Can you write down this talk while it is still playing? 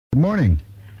Good morning.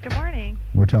 Good morning.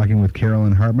 We're talking with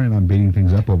Carolynn Hartman, and I'm beating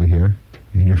things up over here.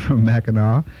 And you're from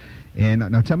MACANAW. And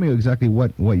now tell me exactly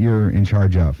what you're in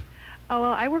charge of. Oh,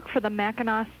 well, I work for the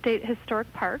Mackinac State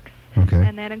Historic Parks. Okay.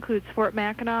 And that includes Fort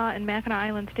Mackinac and Mackinac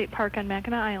Island State Park on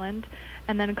Mackinac Island,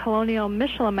 and then Colonial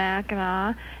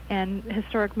Michilimackinac and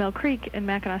Historic Mill Creek in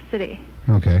Mackinac City.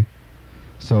 Okay.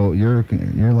 So you're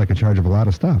like in charge of a lot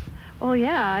of stuff. Well,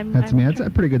 yeah. That's a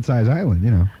pretty good size island,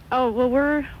 you know. Oh,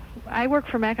 well, I work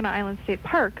for Mackinac Island State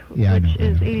Park, which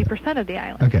is 80% of the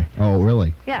island. Okay. Oh,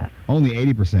 really? Yes. Only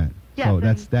 80%. Yes. So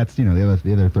that's the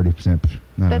other 30%.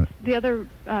 The other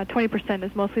 20%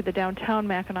 is mostly the downtown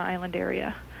Mackinac Island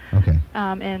area. Okay.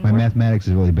 And my mathematics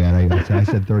is really bad. I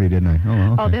said 30, didn't I?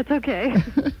 Oh, okay. Oh, that's okay.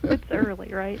 It's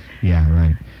early, right? Yeah,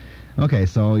 right. Okay,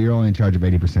 so you're only in charge of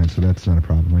 80%, so that's not a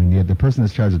problem. I mean, the person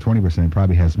that's charged of 20%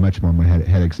 probably has much more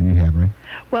headaches than you have, right?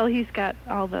 Well, he's got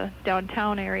all the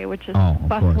downtown area, which is of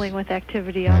bustling course. with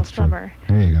activity That's all summer.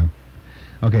 True. There you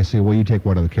go. Okay, so will you take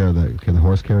care of the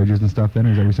horse carriages and stuff then,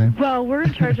 is that what you're saying? Well, we're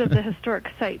in charge of the historic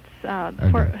sites,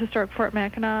 historic Fort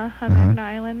Mackinac on Mackinac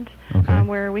Island,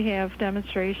 where we have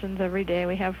demonstrations every day.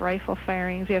 We have rifle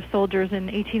firings. We have soldiers in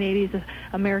 1880s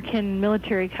American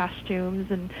military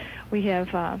costumes, and we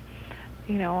have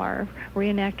our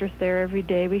reenactors there every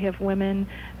day. We have women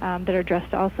that are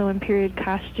dressed also in period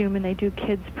costume, and they do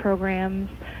kids programs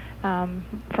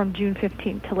from June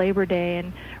 15th to Labor Day.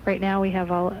 And right now we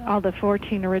have all the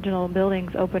 14 original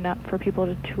buildings open up for people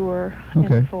to tour in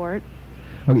the fort.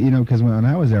 Okay, because when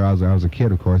I was there, I was a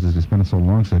kid, of course. It's been so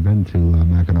long since I've been to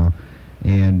Mackinac,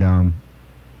 and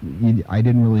I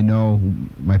didn't really know,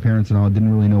 my parents and all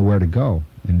didn't really know where to go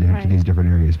into these different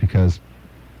areas, because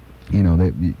you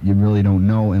really don't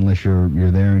know unless you're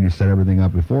there and you set everything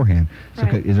up beforehand. So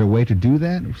is there a way to do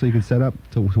that so you can set up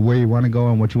to where you want to go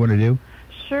and what you want to do?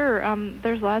 Sure.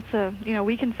 There's lots of,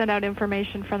 we can send out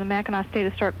information from the Mackinac State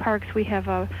Historic Parks. We have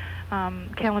a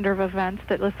calendar of events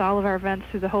that lists all of our events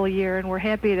through the whole year, and we're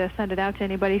happy to send it out to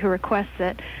anybody who requests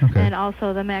it. Okay. And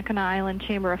also the Mackinac Island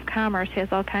Chamber of Commerce has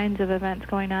all kinds of events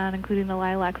going on, including the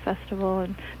Lilac Festival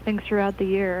and things throughout the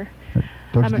year.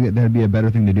 Don't you think that'd be a better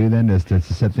thing to do then, is to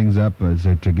set things up,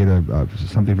 to get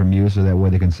something from you so that way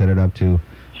they can set it up to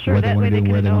what they want to do,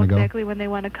 where they want to go? Exactly when they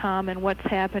want to come and what's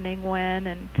happening when,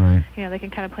 and they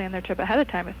can kind of plan their trip ahead of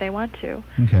time if they want to.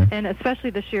 Okay. And especially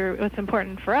this year, what's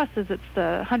important for us is it's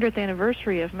the 100th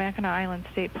anniversary of Mackinac Island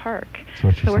State Park.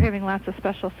 So we're having lots of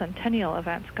special centennial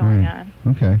events going on.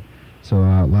 Okay. So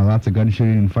lots of gun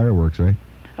shooting and fireworks, right?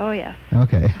 Oh, yes.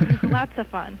 Okay. Lots of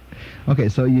fun. Okay,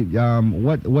 so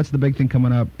what's the big thing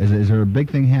coming up? Is there a big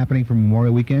thing happening for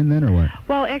Memorial Weekend then, or what?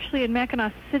 Well, actually, in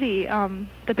Mackinac City,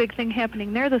 the big thing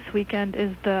happening there this weekend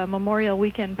is the Memorial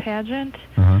Weekend pageant,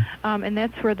 and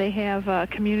that's where they have a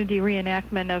community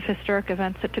reenactment of historic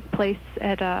events that took place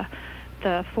at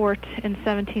the fort in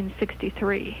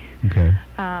 1763. Okay.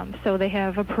 So they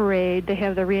have a parade. They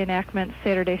have the reenactment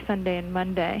Saturday, Sunday, and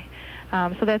Monday.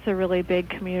 So that's a really big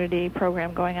community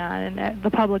program going on, and the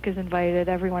public is invited.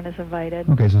 Everyone is invited.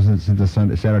 Okay, so since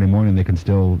it's Saturday morning, they can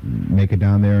still make it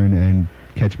down there and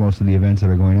catch most of the events that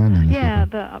are going on then? Yeah,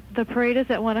 the parade is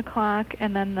at 1 o'clock,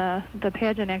 and then the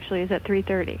pageant actually is at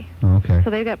 3:30. Oh, okay. So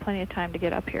they've got plenty of time to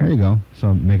get up here. There you go.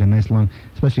 So make a nice long,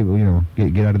 especially,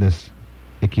 get out of this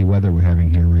icky weather we're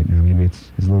having here right now. Maybe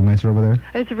it's a little nicer over there?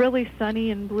 It's really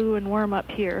sunny and blue and warm up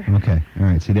here. Okay. All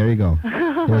right. See, there you go.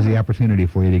 There's the opportunity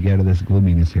for you to get out of this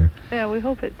gloominess here. Yeah, we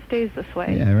hope it stays this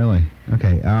way. Yeah, really.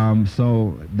 Okay.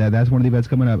 So that's one of the events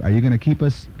coming up. Are you going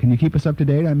to can you keep us up to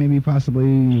date on maybe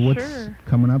possibly what's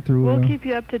coming up through? We'll keep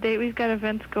you up to date. We've got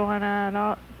events going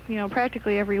on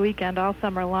practically every weekend all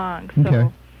summer long.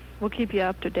 So we'll keep you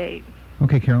up to date.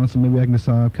 Okay, Carolyn, so maybe I can just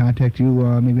contact you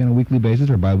maybe on a weekly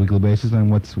basis or bi-weekly basis on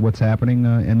what's happening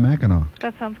in Mackinac.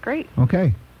 That sounds great.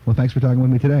 Okay. Well, thanks for talking with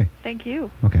me today. Thank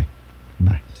you. Okay.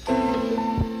 Bye.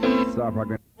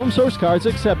 Home source cards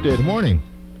accepted. Good morning.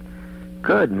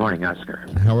 Good morning, Oscar.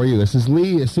 How are you? This is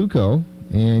Lee Suko,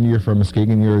 and you're from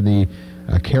Muskegon. You're the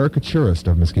caricaturist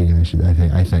of Muskegon,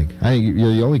 I think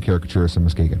you're the only caricaturist of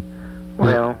Muskegon.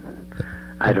 Well,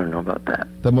 I don't know about that.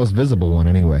 The most visible one,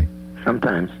 anyway.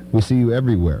 Sometimes. We see you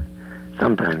everywhere.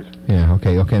 Sometimes. Yeah,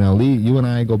 okay. Now, Lee, you and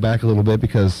I go back a little bit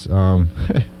because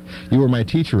you were my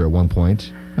teacher at one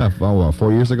point.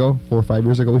 4 years ago? 4 or 5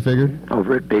 years ago, we figured?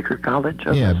 Over at Baker College?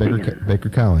 Yeah, Baker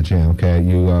College, yeah, okay.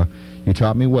 You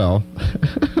taught me well.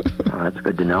 Oh, that's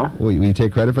good to know. Will you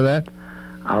take credit for that?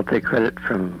 I'll take credit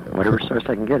from whatever source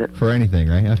I can get it. For anything,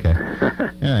 right? Okay.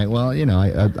 All right, well,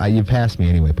 you passed me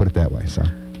anyway, put it that way, so...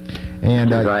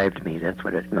 And survived me. That's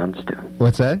what it amounts to.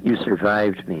 What's that? You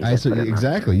survived me.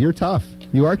 Exactly. You're tough.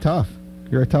 You are tough.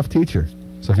 You're a tough teacher.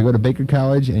 So if you go to Baker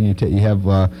College and you have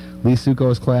Lee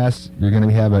Suko's class, you're going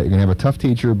to have a tough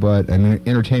teacher, but an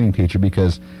entertaining teacher,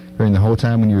 because during the whole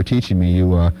time when you were teaching me,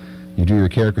 you do your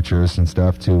caricatures and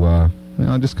stuff to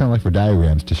just kind of like for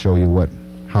diagrams to show you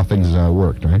how things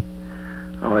worked, right?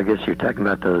 Oh, I guess you're talking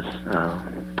about those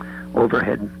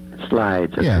overhead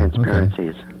slides or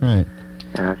transparencies. Okay. Right.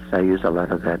 Yes, I use a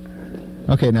lot of that.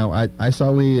 Okay, now I saw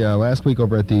Lee last week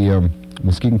over at the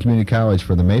Muskegon Community College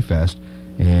for the Mayfest,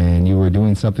 and you were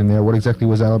doing something there. What exactly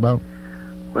was that about?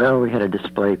 Well, we had a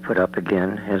display put up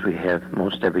again, as we have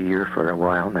most every year for a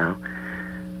while now,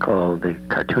 called the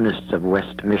Cartoonists of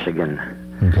West Michigan.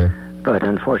 Okay. But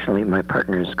unfortunately, my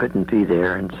partners couldn't be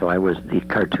there, and so I was the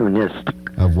cartoonist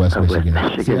of West Michigan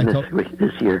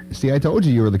this year. See, I told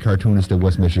you were the cartoonist of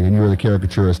West Michigan. You were the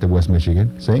caricaturist of West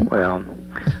Michigan. See? Well,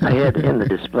 I had in the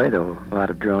display, though, a lot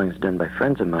of drawings done by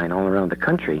friends of mine all around the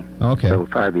country. Okay. So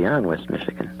far beyond West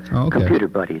Michigan. Okay. Computer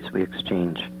buddies. We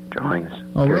exchange drawings.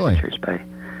 Oh, really?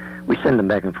 We send them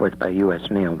back and forth by U.S.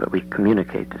 mail, but we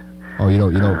communicate. Oh, you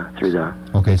don't through the.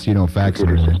 Okay, so you don't fax them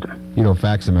or anything. System. You don't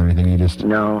fax them or anything. You just.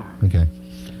 No. Okay.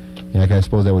 Yeah, I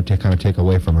suppose that would kind of take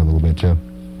away from it a little bit too.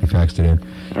 You faxed it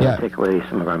in. Yeah. Take away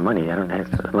some of our money. I don't have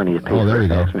the money to pay for a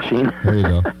fax machine. There you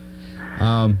go.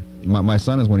 My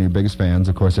son is one of your biggest fans.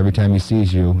 Of course, every time he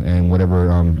sees you and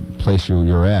whatever place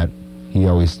you're at, he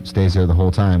always stays there the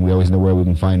whole time. We always know where we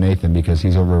can find Nathan because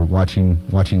he's over watching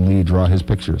Lee draw his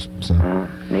pictures. So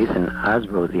Nathan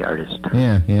Osbo, the artist.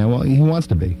 Yeah. Well, he wants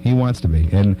to be.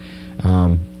 And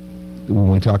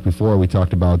when we talked before, we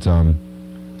talked about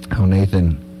how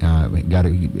Nathan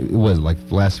it was like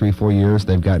the last 3-4 years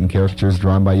they've gotten caricatures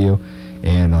drawn by you,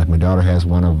 and like my daughter has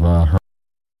one of her.